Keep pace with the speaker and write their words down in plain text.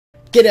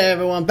G'day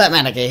everyone,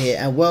 Batmanica here,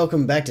 and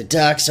welcome back to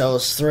Dark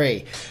Souls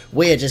 3.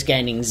 We are just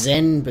gaining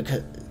Zen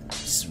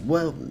because,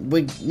 well,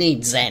 we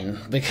need Zen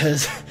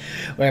because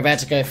we're about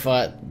to go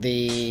fight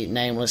the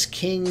Nameless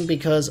King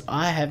because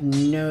I have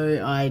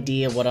no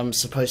idea what I'm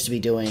supposed to be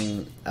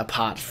doing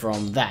apart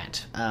from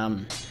that.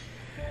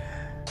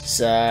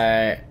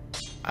 So,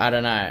 I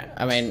don't know.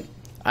 I mean,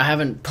 I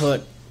haven't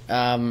put,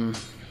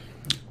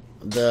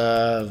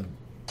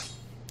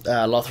 the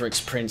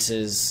Lothric's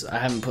princes, I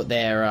haven't put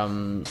their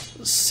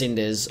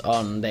cinders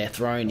on their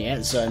throne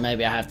yet, so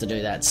maybe I have to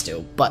do that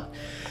still. But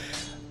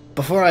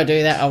before I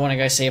do that, I want to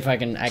go see if I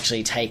can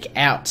actually take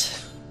out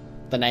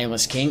the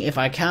Nameless King. If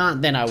I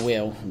can't, then I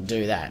will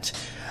do that.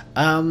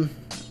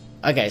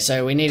 Okay,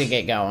 so we need to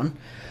get going.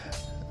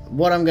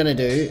 What I'm going to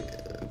do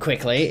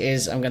quickly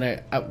is I'm going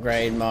to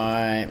upgrade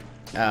my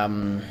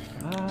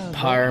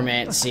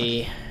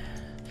pyromancy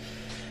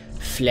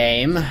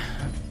flame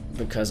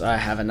because I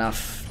have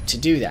enough to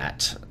do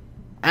that.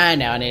 And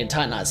now I need a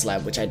Titanite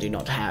slab, which I do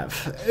not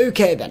have.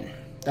 Okay then,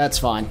 that's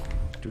fine.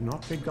 Do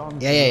not be gone.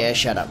 Yeah,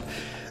 shut up.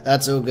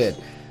 That's all good.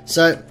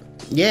 So,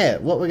 yeah,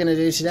 what we're going to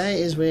do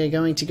today is we're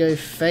going to go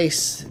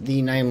face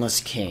the Nameless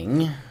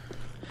King.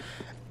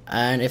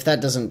 And if that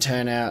doesn't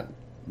turn out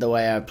the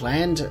way I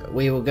planned,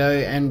 we will go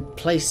and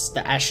place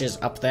the ashes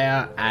up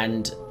there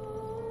and,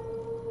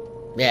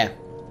 yeah,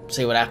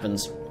 see what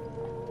happens.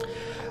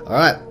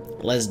 Alright,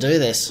 let's do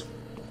this.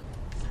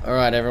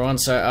 Alright everyone,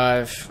 so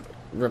I've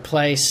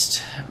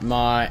replaced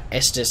my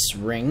Estus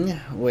ring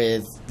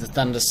with the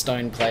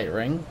Thunderstone plate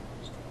ring.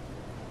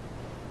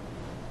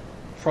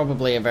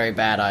 Probably a very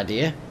bad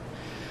idea.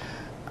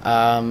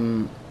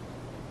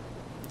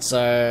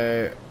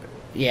 So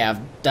yeah,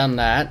 I've done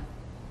that.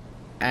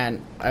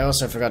 And I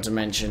also forgot to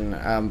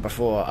mention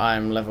before,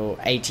 I'm level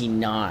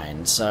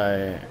 89.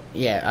 So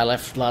yeah, I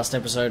left last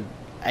episode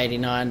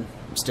 89.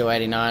 I'm still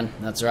 89,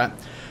 that's right.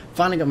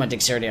 Finally got my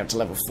dexterity up to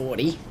level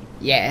 40.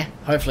 Yeah,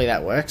 hopefully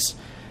that works.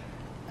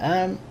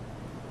 Hang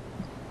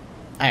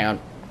on.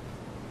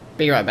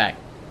 Be right back.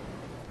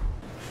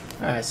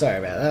 Alright, sorry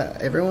about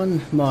that,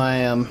 everyone.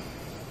 My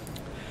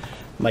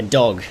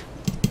dog,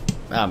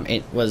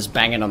 it was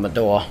banging on the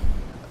door.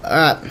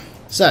 Alright,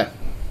 so,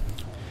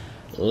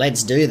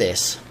 let's do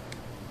this.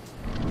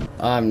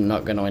 I'm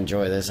not going to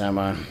enjoy this, am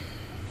I?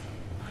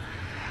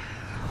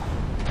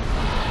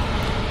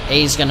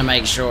 He's going to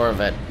make sure of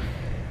it.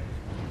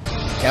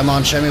 Come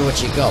on, show me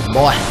what you got,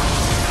 boy.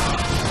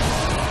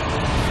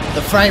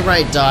 The frame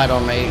rate died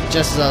on me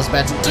just as I was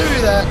about to do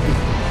that.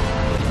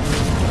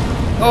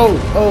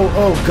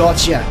 Oh,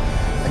 gotcha.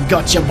 I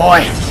gotcha,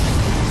 boy.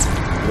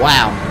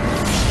 Wow.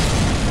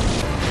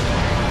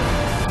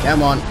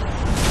 Come on.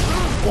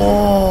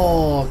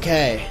 Oh,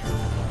 okay.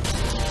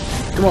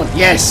 Come on,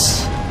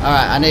 yes.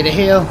 Alright, I need a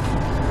heal.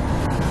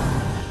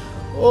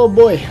 Oh,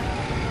 boy.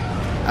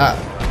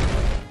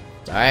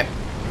 Alright.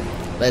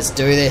 Let's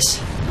do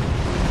this.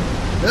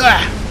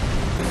 Ugh.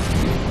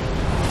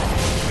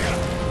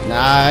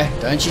 No,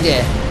 don't you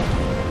dare.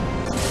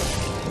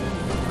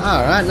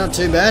 Alright, not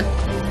too bad.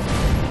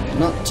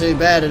 Not too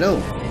bad at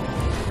all.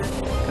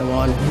 Come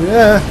on.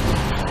 Yeah.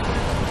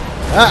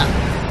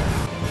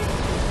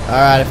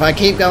 Alright, if I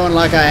keep going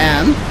like I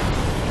am,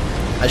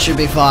 I should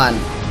be fine.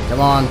 Come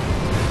on.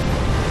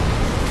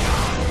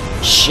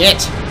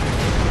 Shit.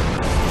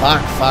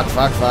 Fuck.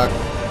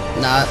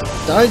 No,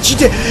 don't you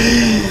dare.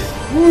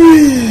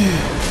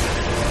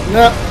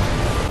 No.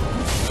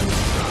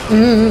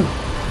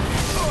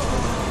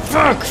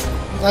 Fuck!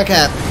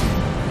 Okay.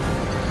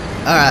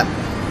 Alright.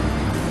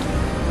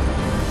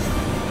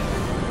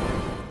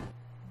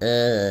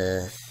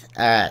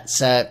 Alright,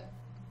 so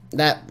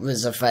that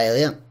was a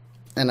failure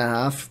and a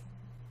half.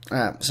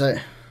 Alright, so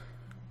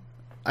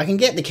I can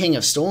get the King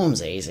of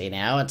Storms easy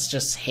now. It's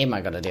just him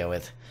I gotta deal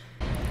with.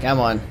 Come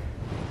on.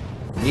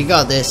 You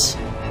got this.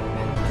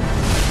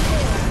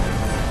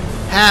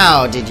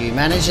 How did you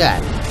manage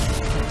that?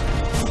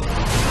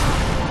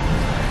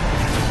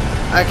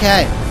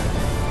 Okay.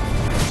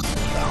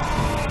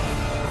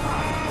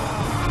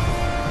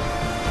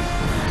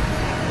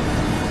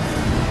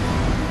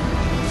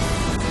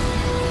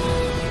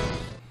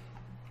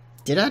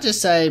 Did I just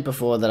say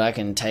before that I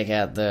can take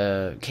out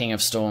the King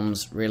of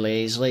Storms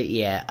really easily?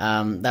 Yeah,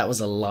 that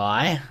was a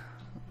lie.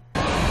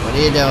 What are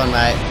you doing,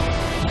 mate?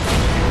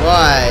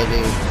 Why,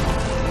 dude?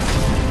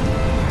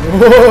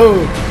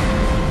 Whoa!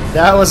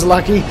 That was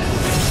lucky.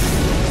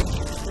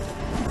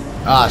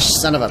 Oh,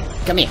 son of a...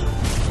 Come here.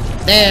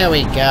 There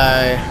we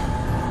go.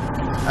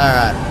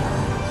 Alright.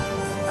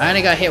 I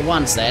only got hit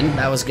once then.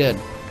 That was good.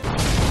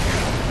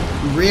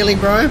 Really,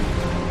 bro?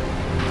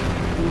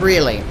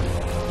 Really?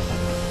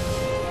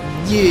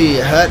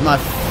 You hurt my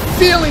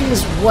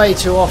feelings way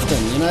too often,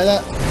 you know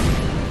that?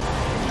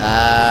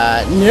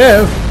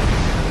 No.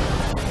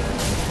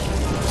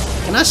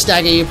 Can I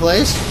stagger you,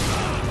 please?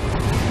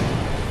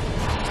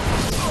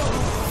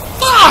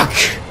 Fuck!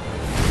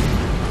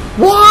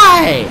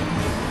 Why?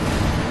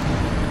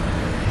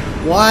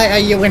 Why are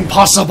you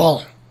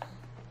impossible?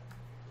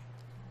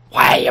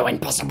 Why are you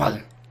impossible?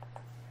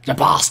 You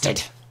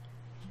bastard.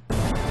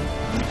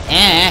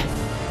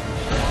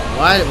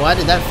 Why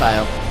did that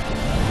fail?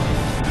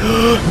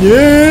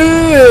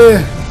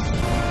 Yeah!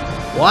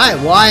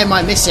 Why am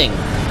I missing?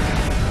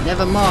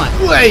 Never mind.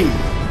 Wait!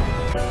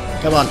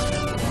 Come on.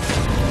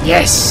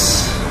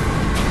 Yes!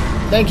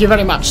 Thank you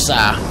very much,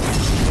 sir.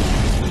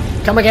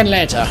 Come again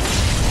later.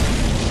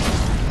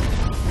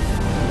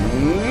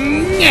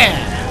 Yeah!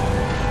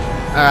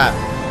 Alright.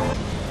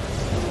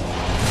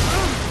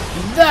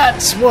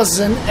 That was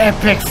an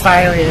epic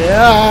failure.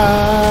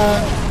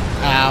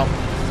 Ow.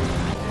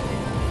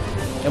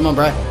 Come on,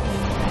 bro.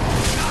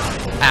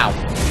 Ow.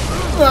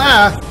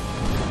 Ah!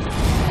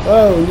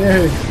 Oh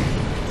no.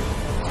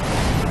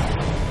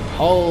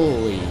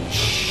 Holy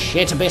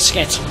shit, a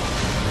biscuit.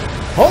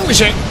 Holy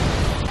shit!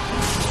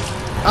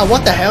 Oh,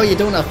 what the hell are you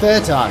doing a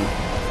third time?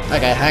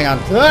 Okay, hang on.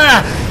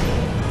 Ah!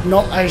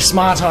 Not a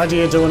smart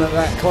idea doing it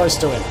that close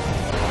to him.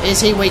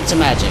 Is he weak to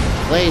magic?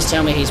 Please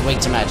tell me he's weak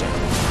to magic.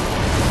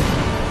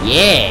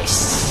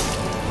 Yes!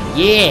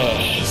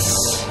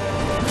 Yes!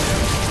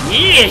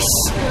 Yes!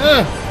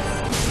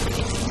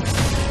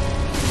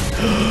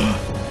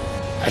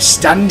 I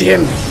stunned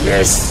him!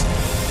 Yes!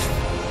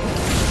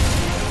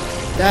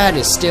 That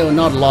is still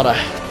not a lot of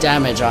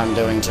damage I'm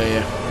doing to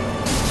you.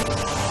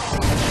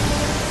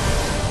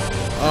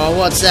 Oh,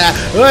 what's that?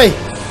 Hey!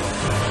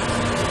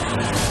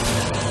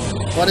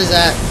 What is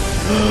that?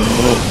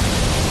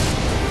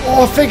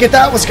 Oh, I figured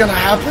that was gonna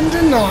happen,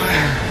 didn't I?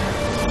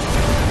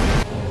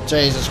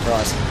 Jesus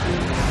Christ.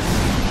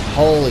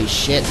 Holy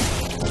shit.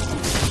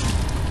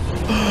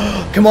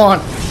 Come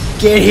on!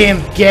 Get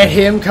him! Get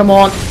him! Come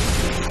on!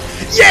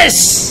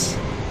 Yes!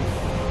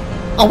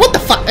 Oh, what the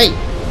fuck? Hey!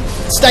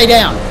 Stay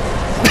down!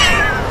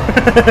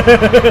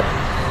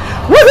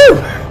 Woohoo!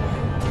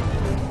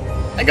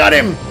 I got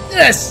him!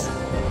 Yes!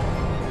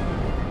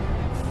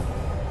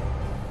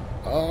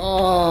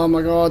 Oh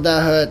my god,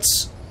 that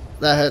hurts.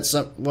 That hurts.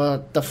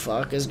 What the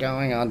fuck is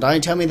going on?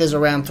 Don't tell me there's a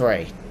round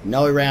 3.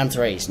 No round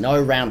 3s.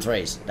 No round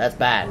 3s. That's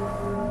bad.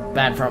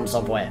 Bad from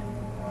software.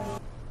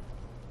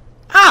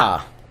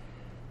 Ah!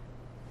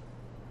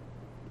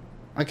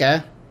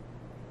 Okay.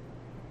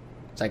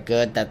 Is that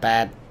good? That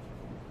bad?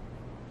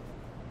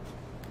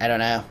 I don't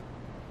know.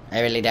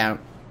 I really don't.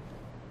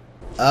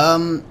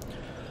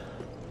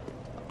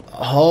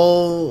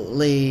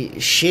 Holy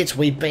shit,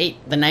 we beat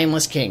the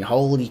Nameless King.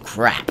 Holy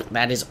crap.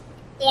 That is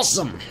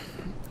awesome.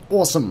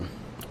 Awesome.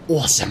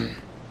 Awesome.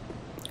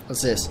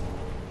 What's this?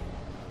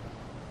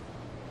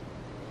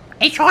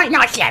 It's right,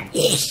 nice lab.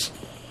 Yes.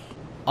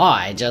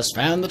 I just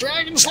found the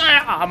Dragon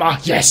Slayer armor.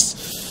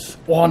 Yes.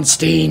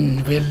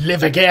 Ornstein will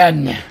live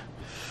again.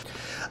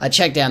 I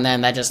checked down there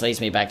and that just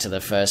leads me back to the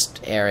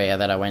first area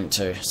that I went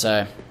to.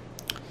 So,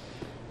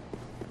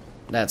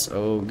 that's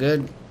all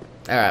good.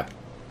 Alright.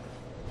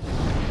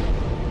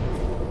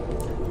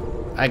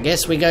 I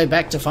guess we go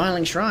back to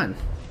Firelink Shrine.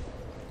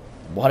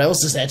 What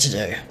else is there to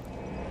do?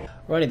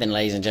 Righty then,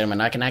 ladies and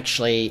gentlemen, I can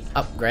actually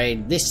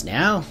upgrade this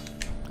now.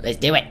 Let's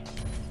do it.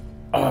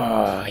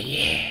 Oh,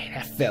 yeah,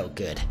 that felt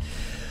good.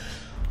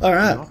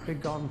 Alright.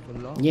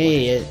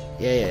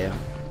 Yeah.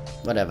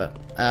 Whatever.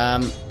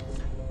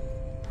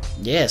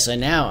 Yeah, so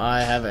now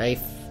I have a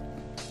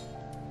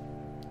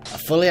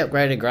fully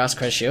upgraded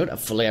Grasscrest Shield, a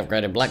fully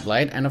upgraded Black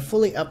Blade, and a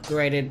fully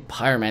upgraded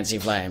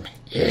Pyromancy Flame.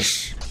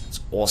 Yes,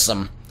 it's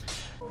awesome.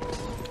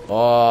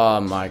 Oh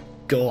my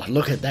god,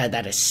 look at that,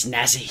 that is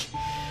snazzy.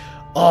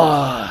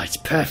 Oh, it's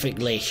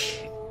perfectly,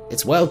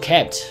 it's well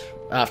kept.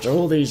 After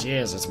all these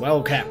years, it's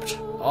well kept.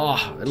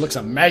 Oh, it looks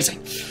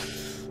amazing.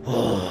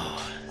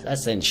 Oh, that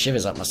sends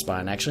shivers up my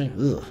spine, actually.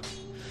 Ugh.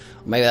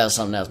 Maybe that was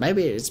something else.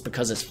 Maybe it's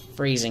because it's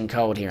freezing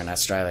cold here in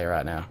Australia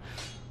right now.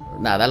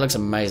 No, that looks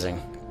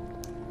amazing.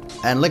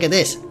 And look at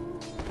this.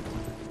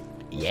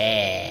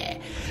 Yeah.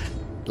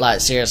 Like,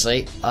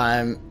 seriously,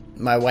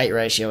 my weight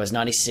ratio is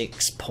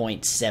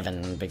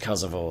 96.7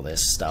 because of all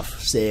this stuff.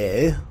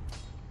 So,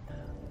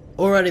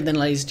 alrighty then,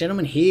 ladies and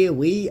gentlemen, here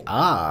we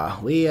are.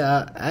 We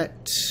are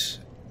at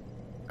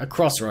a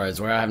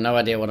crossroads where I have no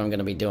idea what I'm going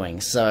to be doing.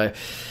 So,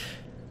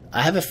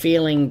 I have a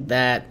feeling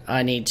that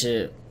I need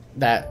to...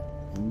 that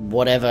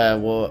whatever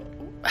will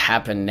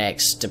happen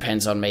next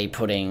depends on me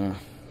putting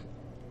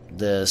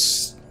the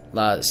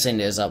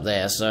cinders up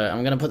there. So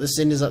I'm going to put the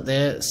cinders up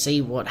there, see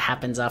what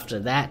happens after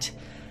that.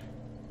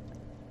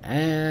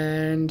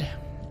 And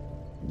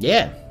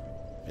yeah,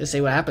 let's see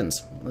what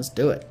happens. Let's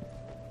do it.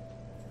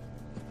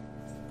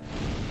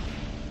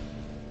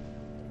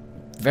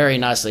 Very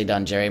nicely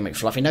done, Jerry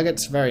McFluffy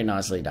Nuggets. Very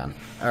nicely done.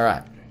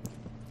 Alright.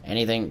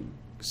 Anything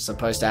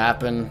supposed to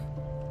happen?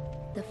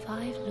 The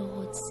 5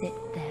 lords sit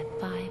their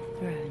 5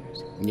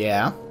 thrones.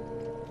 Yeah.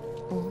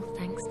 All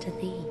thanks to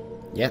thee.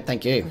 Yeah,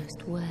 thank you.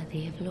 Most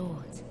worthy of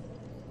lords.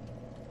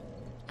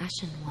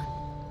 Ashen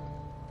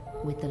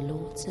One, with the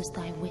lords as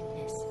thy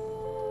witness,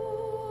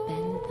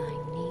 bend thy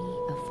knee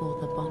afore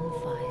the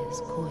bonfire's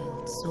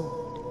coiled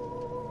sword,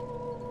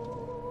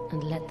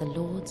 and let the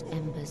lords'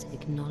 embers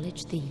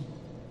acknowledge thee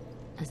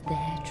as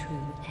their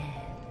true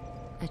heir,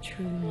 a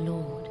true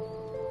lord,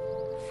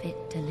 fit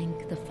to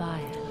link the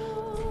fire.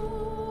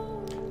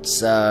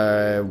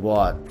 So,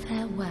 what?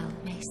 Farewell,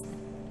 Mason.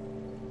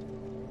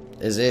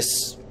 Is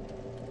this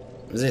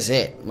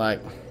it?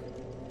 Like,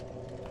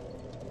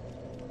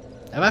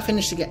 have I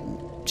finished the game?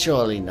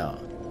 Surely not.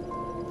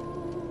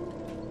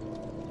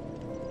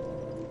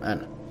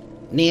 And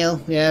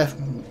Neil, yeah,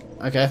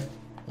 okay.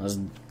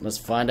 Let's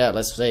find out.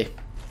 Let's see.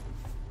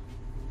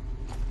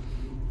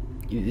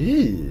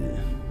 Ooh.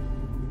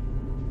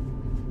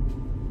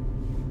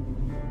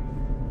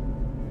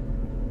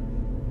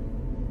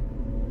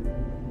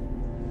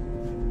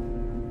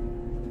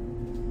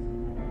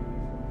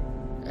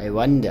 I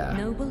wonder.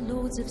 Noble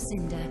lords of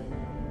Cinder.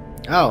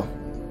 Oh,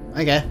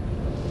 okay.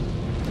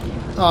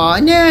 Oh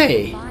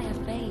no! Fire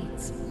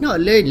fades. Not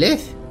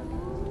Ludleth.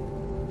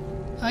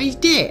 Oh, he's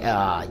dead.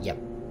 Ah, yep.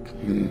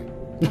 And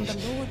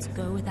the lords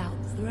go without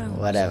thrones.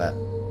 Whatever.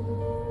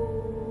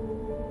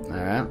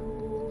 Alright.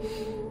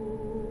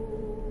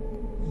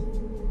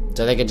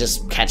 So they could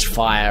just catch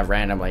fire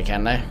randomly,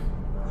 can they?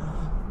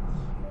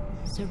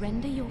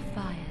 Surrender your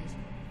fires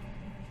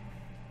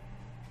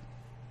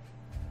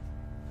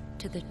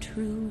to the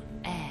true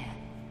heir.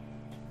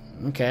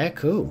 Okay,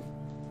 cool.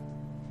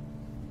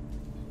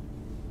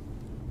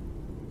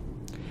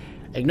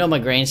 Ignore my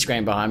green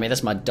screen behind me,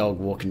 that's my dog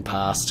walking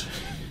past.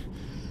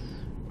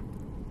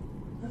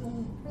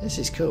 This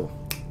is cool.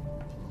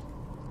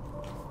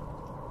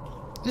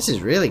 This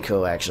is really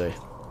cool, actually.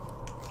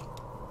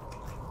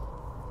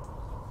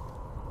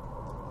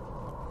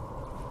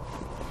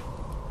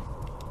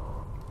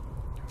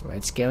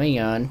 What's going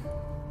on?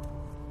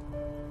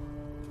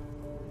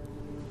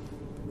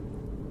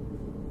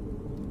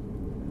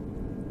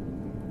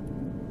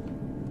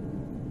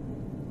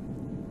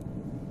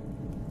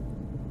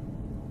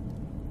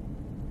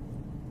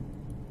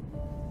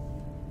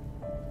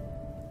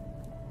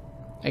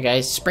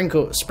 Okay,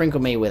 sprinkle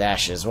me with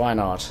ashes, why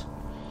not?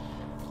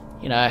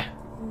 You know,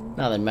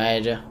 nothing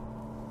major.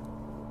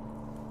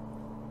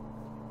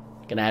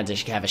 Gonna have to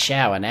have a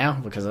shower now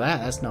because of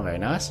that, that's not very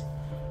nice.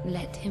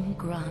 Let him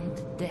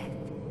grant death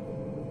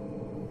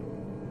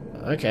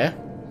Okay.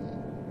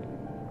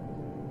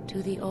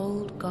 to the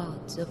old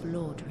gods of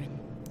Lordran,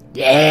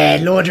 Yeah,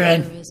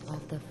 Lordran! bearers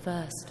of the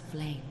first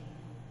flame.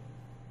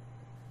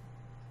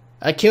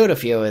 I killed a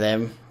few of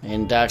them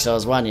in Dark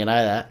Souls 1, you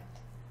know that.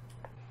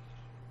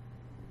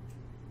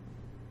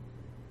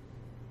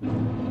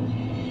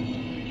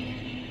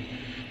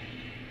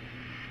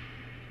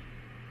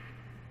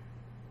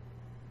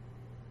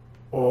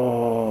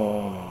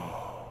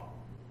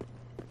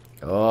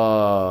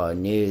 Oh,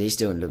 no, these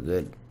don't look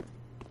good.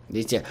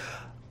 These two.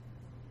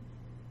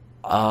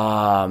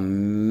 Oh,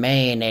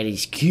 man, that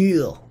is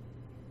cool.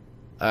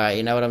 Alright,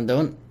 you know what I'm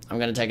doing? I'm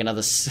gonna take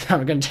another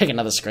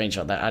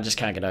screenshot. That I just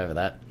can't get over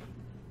that.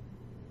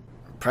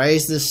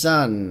 Praise the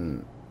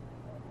sun.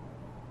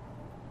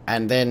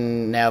 And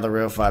then now the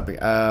real fight.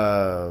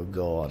 Oh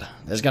god,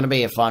 there's gonna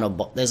be a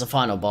final. There's a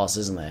final boss,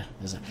 isn't there?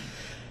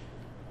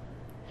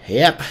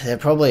 Yep, there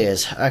probably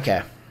is.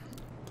 Okay.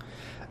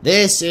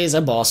 This is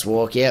a boss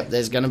walk. Yep,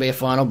 there's gonna be a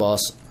final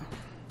boss.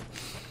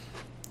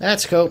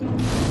 That's cool.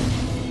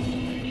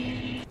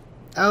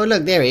 Oh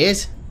look, there he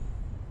is.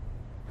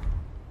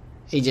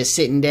 He's just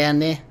sitting down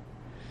there.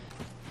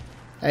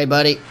 Hey,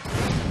 buddy.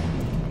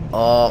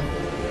 Oh.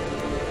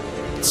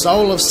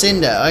 Soul of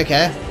Cinder,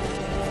 okay.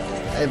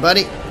 Hey,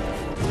 buddy.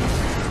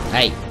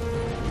 Hey.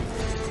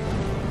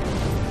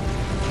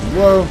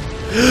 Whoa.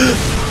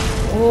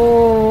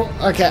 Oh,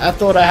 okay, I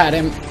thought I had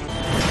him.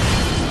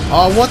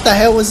 Oh, what the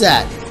hell was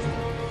that?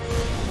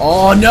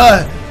 Oh,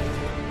 no.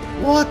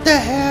 What the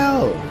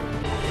hell?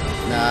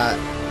 Nah.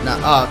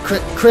 Oh,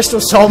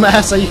 Crystal Soul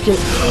Mass, so you can...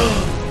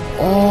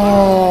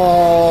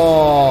 Oh.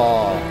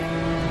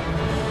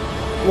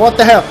 What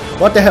the hell?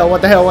 What the hell?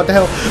 What the hell? What the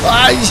hell?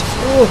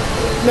 Oh,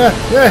 no.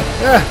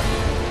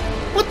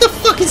 What the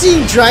fuck is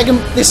he?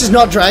 This is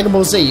not Dragon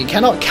Ball Z. You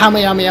cannot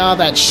Kamehameha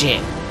that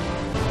shit.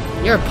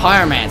 You're a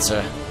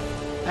pyromancer.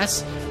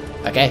 That's...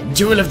 Okay.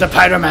 Duel of the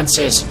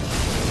Pyromancers.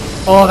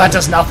 Oh, that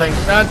does nothing.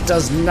 That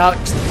does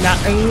nothing.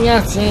 Nothing.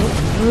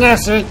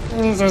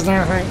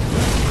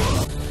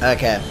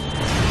 Okay.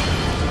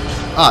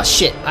 Oh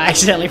shit, I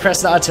accidentally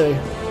pressed R2.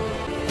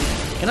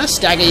 Can I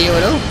stagger you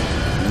at all?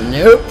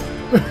 Nope.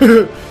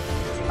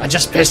 I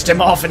just pissed him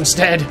off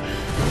instead.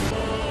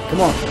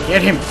 Come on,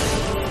 get him.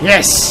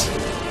 Yes.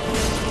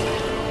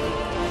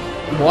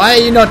 Why are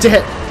you not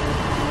dead?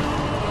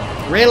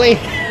 Really?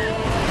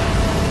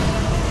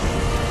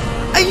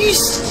 Are you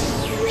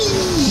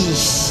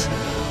serious?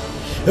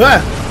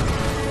 Ah!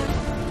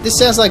 This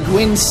sounds like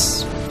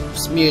Gwyn's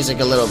music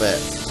a little bit.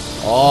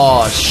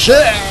 Oh shit!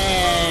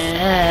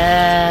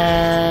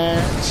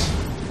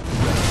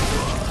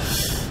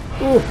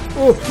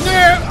 Oh,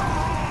 no!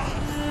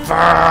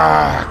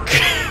 Fuck!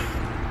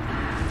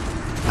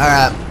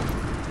 Alright.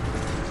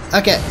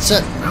 Okay,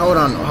 so, hold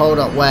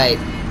on, wait.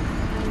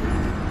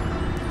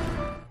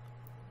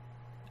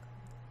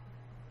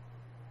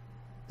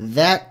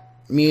 That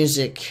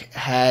music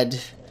had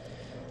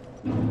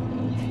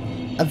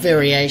a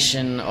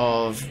variation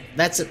of...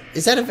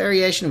 Is that a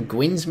variation of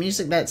Gwyn's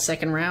music, that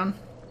second round?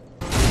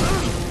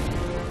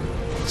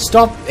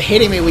 Stop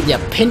hitting me with your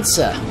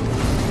pincer.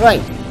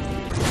 Right.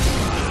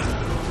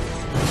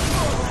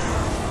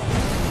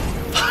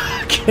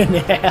 Fucking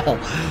hell.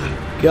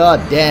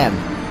 God damn.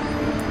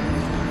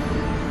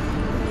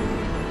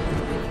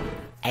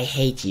 I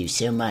hate you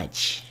so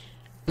much.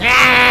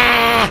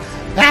 Ah!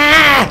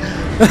 Ah!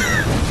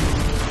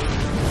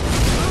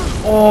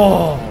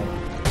 Oh.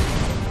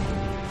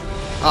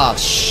 Oh,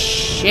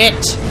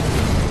 shit.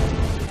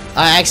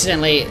 I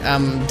accidentally,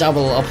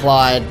 double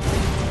applied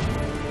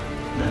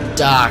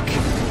dark.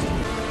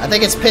 I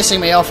think it's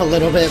pissing me off a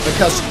little bit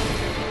because...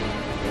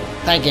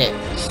 Thank you.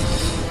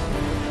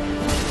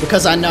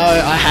 Because I know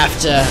I have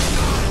to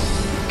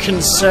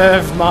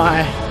conserve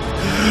my...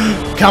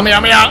 Come here,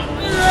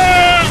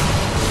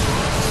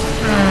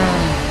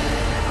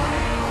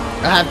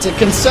 I have to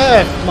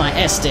conserve my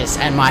Estus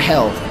and my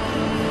health.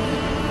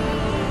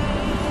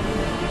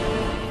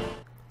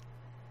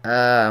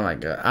 Oh my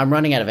god. I'm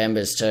running out of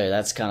embers too.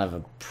 That's kind of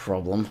a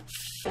problem.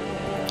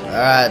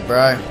 Alright,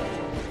 bro.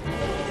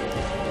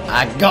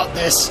 I got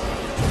this.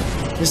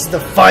 This is the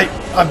fight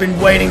I've been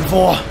waiting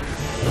for.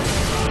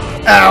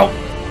 Ow.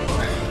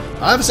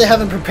 I obviously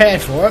haven't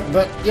prepared for it,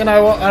 but you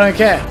know what? I don't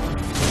care.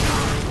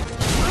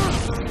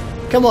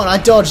 Come on, I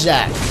dodged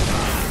that.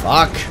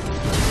 Fuck.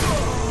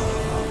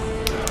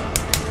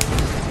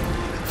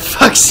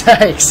 Fuck's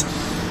sakes.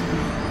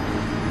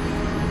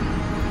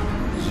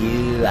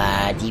 You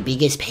are the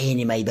biggest pain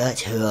in my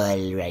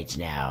butthole right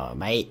now.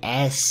 My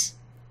ass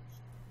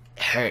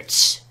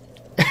hurts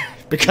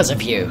because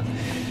of you.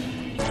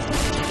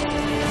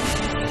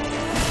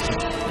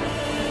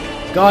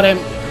 Got him.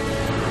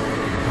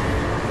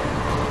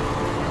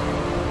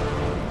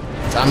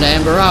 Time to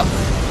ember up.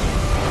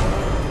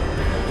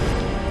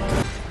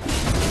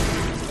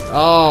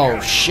 Oh,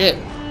 shit.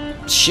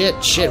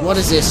 Shit, shit, what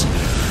is this?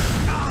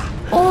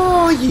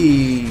 Oh,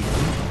 you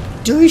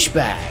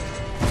douchebag.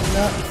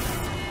 No.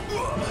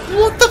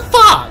 What the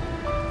fuck?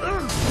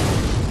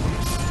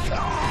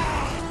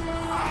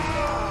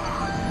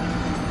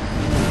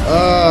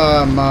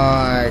 Oh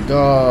my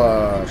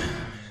god.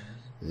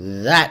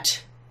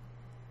 That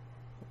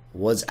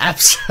was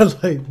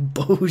absolute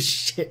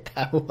bullshit.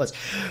 That was.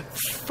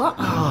 Fuck.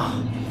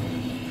 Oh.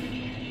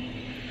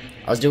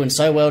 I was doing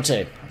so well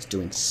too. I was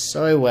doing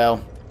so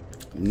well.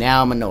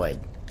 Now I'm annoyed.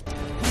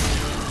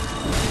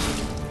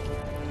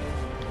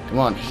 Come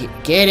on,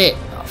 get it.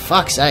 Oh,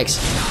 fuck's sakes.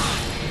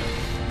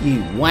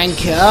 You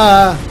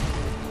wanker.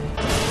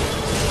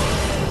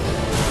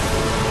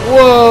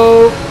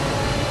 Whoa.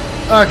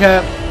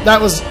 Okay, that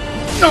was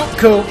not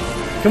cool.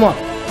 Come on.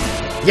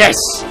 Yes.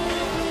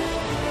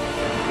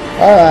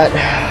 Alright.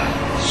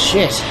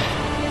 Shit.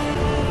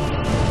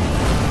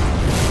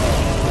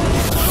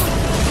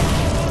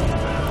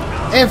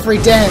 Every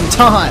damn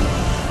time.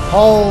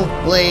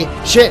 Holy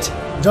shit.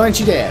 Don't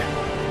you dare.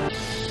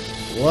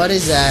 What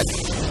is that?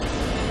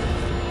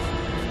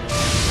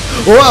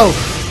 Whoa.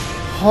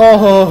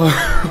 Oh.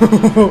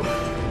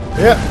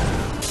 Yep.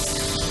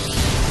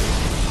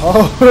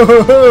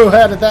 Oh,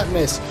 how did that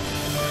miss?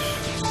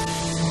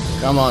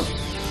 Come on.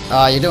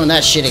 Oh, you're doing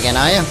that shit again,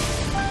 are you?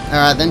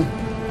 Alright then.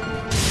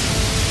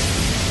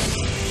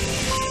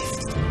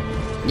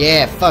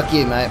 Yeah, fuck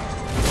you, mate.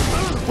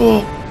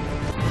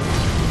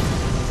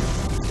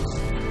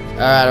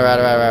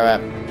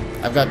 Alright.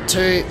 I've got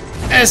 2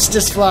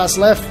 Estus flasks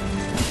left.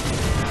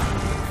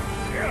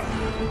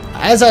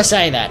 As I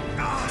say that.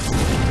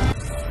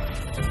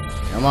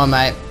 Come on,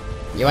 mate.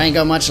 You ain't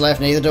got much left,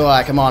 neither do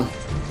I. Come on.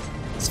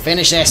 Let's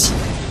finish this.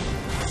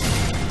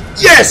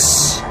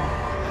 Yes!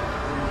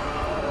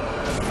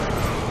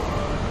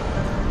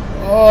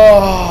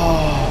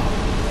 Oh.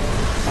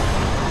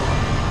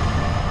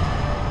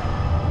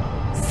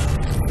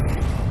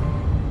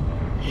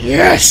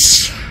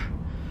 Yes!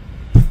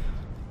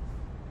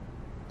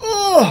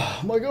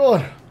 Oh my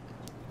god.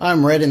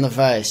 I'm red in the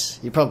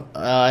face. You probably...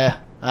 yeah.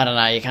 I don't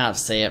know. You can't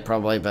see it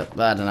probably, but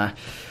I don't know.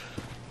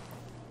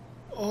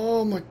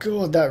 Oh my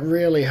god, that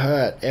really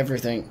hurt.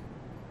 Everything.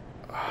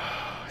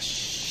 Oh,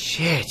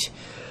 shit.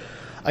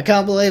 I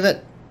can't believe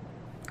it.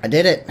 I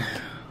did it.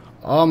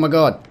 Oh my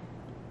god.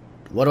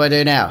 What do I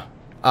do now?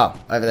 Oh,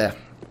 over there.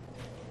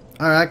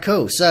 Alright,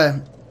 cool.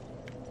 So...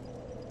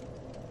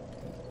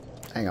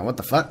 Hang on, what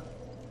the fuck?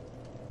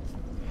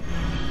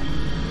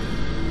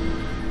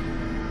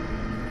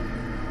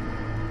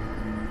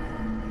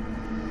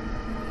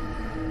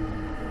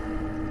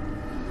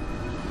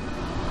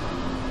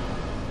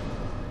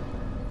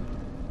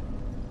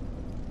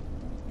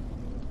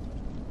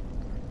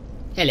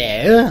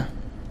 Hello?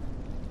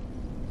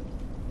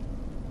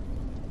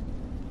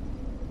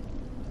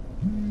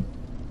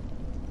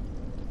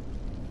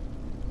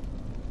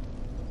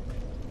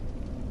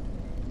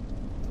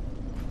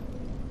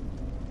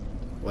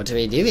 What are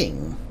we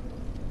doing?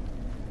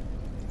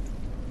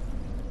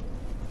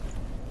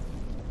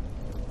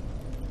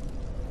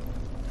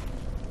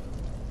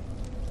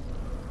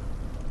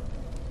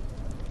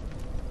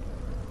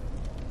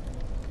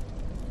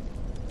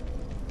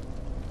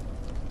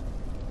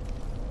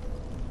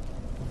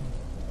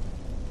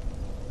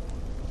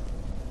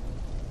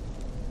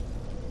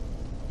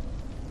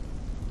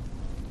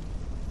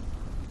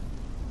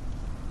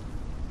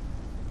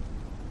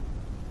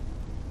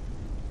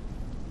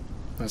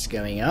 What's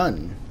going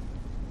on?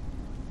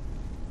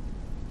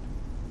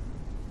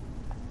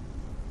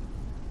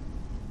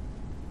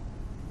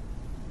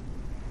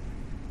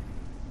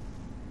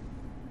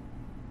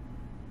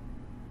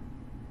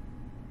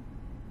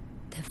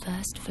 The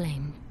first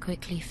flame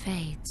quickly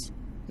fades.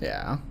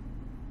 Yeah.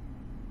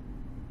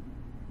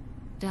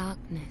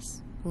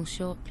 Darkness will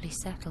shortly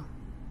settle.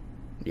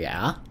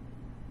 Yeah.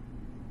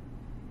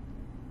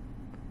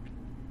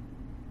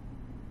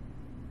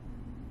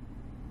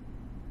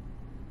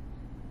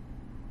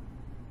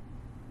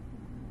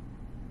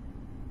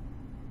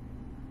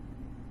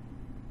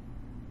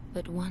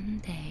 But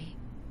one day,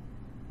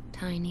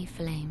 tiny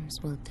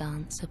flames will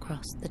dance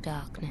across the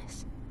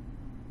darkness.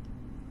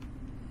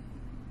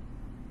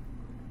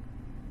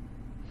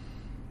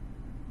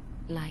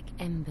 Like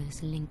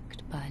embers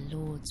linked by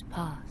Lord's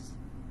Pass.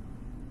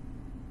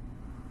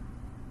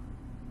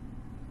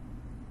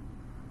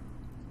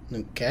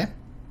 Okay.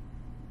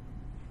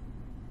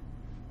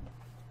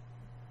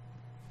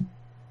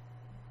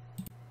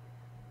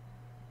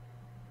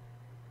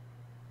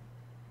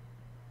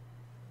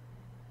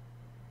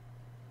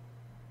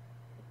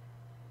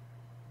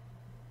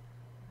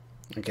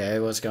 Okay,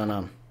 what's going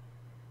on?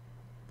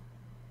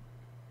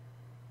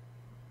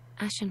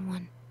 Ashen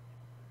One,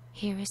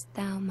 hearest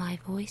thou my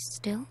voice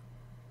still?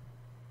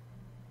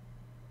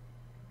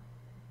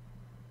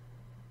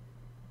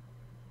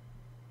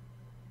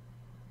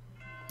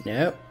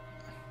 Nope.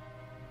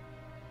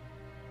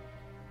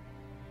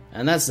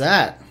 And that's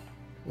that.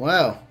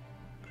 Wow.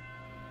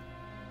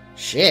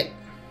 Shit.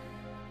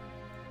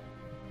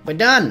 We're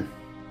done.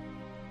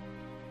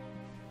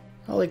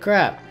 Holy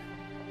crap.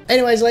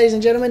 Anyways, ladies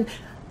and gentlemen,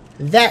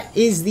 that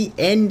is the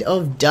end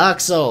of Dark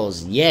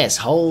Souls. Yes,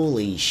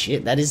 holy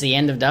shit, that is the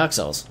end of Dark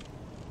Souls.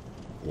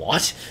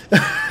 What?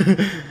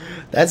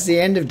 That's the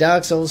end of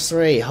Dark Souls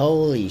 3.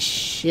 Holy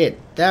shit,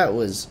 that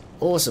was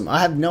awesome. I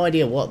have no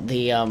idea what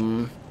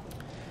the,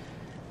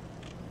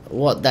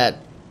 what that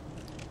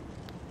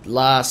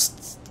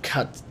last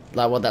cut,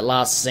 like what that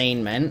last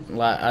scene meant.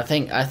 Like, I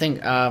think,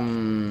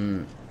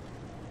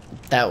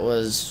 that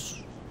was,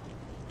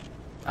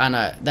 I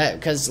know, that,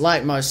 because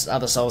like most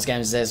other Souls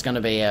games, there's going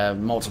to be a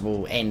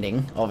multiple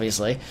ending,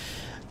 obviously.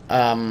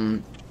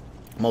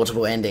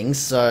 Multiple endings,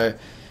 so,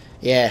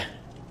 yeah.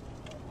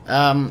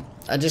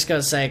 I just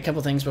gotta say a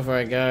couple things before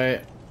I go.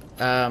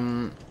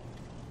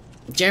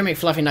 Jeremy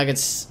Fluffy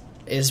Nuggets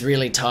is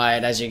really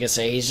tired, as you can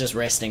see. He's just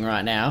resting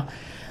right now.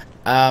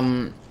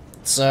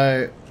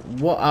 So,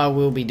 what I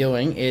will be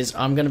doing is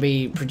I'm going to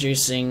be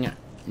producing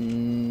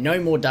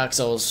no more Dark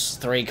Souls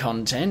 3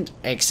 content,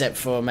 except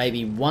for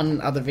maybe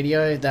one other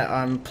video that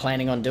I'm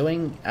planning on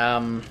doing.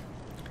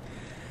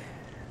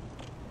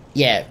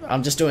 Yeah,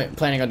 I'm just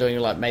planning on doing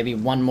like maybe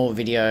one more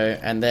video,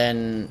 and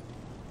then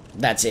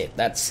that's it.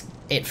 That's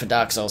it for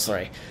Dark Souls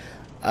 3.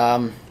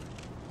 I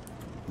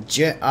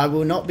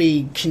will not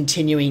be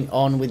continuing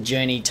on with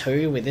Journey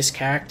 2 with this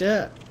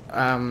character.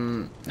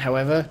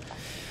 However,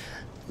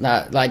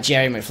 no, like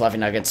Jerry McFluffy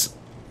Nuggets,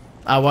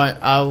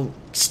 I'll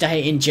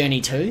stay in Journey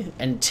 2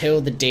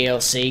 until the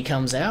DLC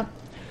comes out.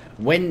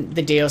 When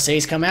the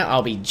DLCs come out,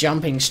 I'll be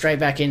jumping straight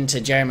back into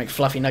Jerry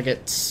McFluffy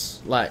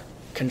Nuggets, like,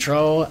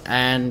 Control,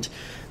 and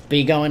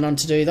be going on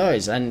to do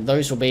those. And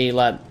those will be,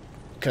 like,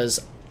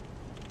 because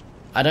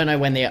I don't know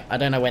when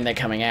they're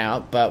coming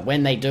out, but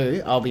when they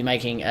do, I'll be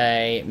making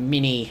a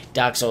mini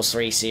Dark Souls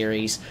 3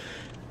 series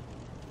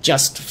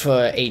just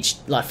for each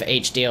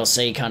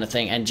DLC kind of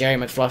thing, and Jerry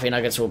McFluffy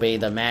Nuggets will be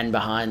the man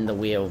behind the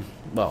wheel.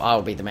 Well,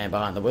 I'll be the man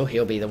behind the wheel,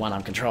 he'll be the one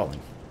I'm controlling.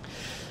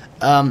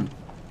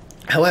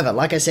 However,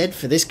 like I said,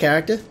 for this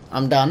character,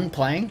 I'm done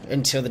playing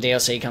until the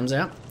DLC comes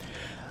out.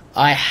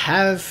 I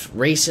have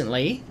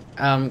recently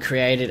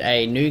created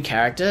a new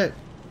character,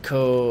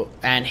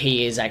 and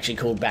he is actually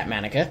called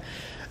Batmanica.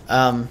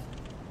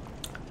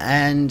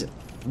 And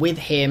with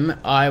him,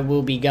 I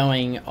will be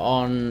going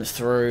on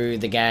through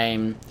the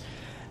game,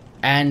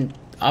 and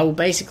I will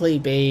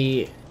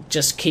basically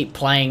just keep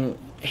playing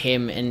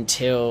him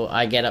until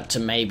I get up to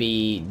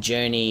maybe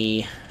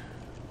Journey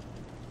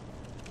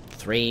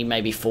 3,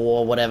 maybe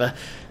 4, whatever,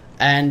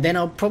 and then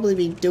I'll probably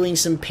be doing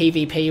some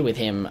PvP with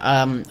him.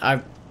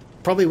 I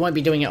probably won't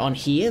be doing it on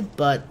here,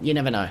 but you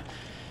never know.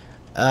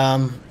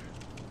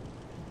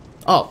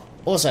 Oh,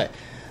 also,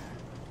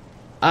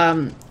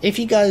 if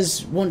you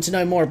guys want to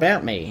know more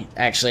about me,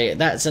 actually,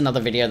 that's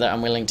another video that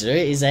I'm willing to do,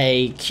 is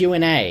a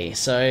Q&A.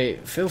 So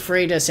feel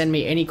free to send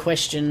me any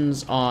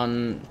questions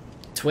on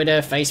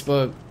Twitter,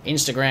 Facebook,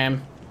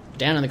 Instagram,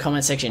 down in the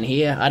comment section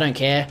here. I don't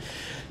care.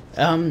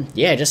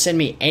 Yeah, just send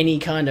me any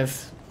kind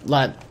of,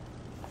 like,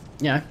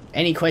 you know,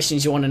 any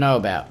questions you want to know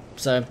about.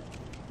 So,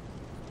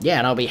 yeah,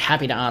 and I'll be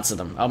happy to answer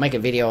them. I'll make a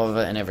video of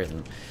it and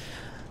everything,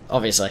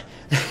 obviously.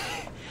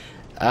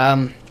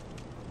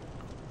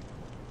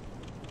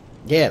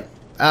 Yeah,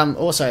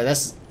 also,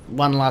 that's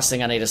one last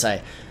thing I need to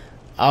say.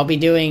 I'll be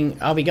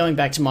going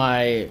back to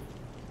my,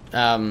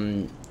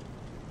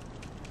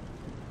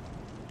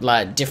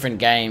 like, different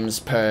games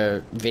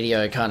per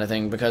video kind of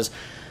thing, because,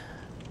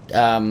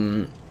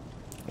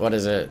 what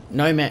is it?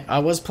 I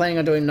was planning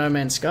on doing No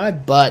Man's Sky,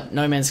 but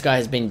No Man's Sky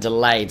has been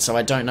delayed, so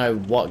I don't know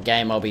what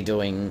game I'll be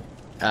doing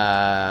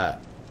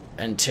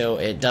until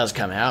it does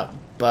come out.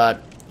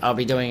 But I'll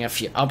be doing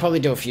I'll probably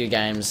do a few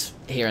games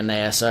here and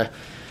there. So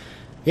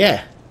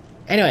yeah.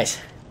 Anyways,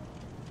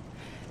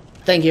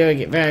 thank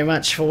you very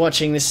much for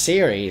watching this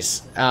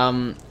series.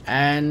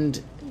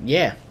 And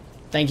yeah,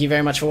 thank you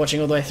very much for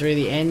watching all the way through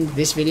the end of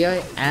this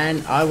video,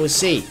 and I will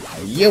see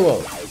you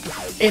all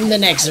in the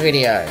next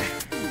video.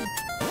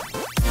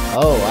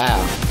 Oh,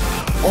 wow.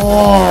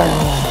 Oh,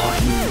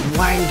 you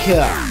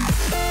wanker.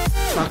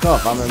 Fuck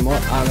off, I'm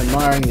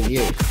admiring the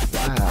view.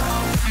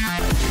 Wow.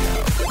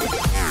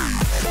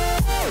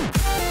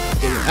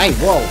 Hey,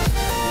 whoa.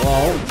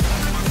 Whoa.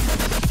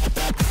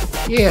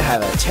 You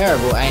have a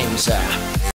terrible aim, sir.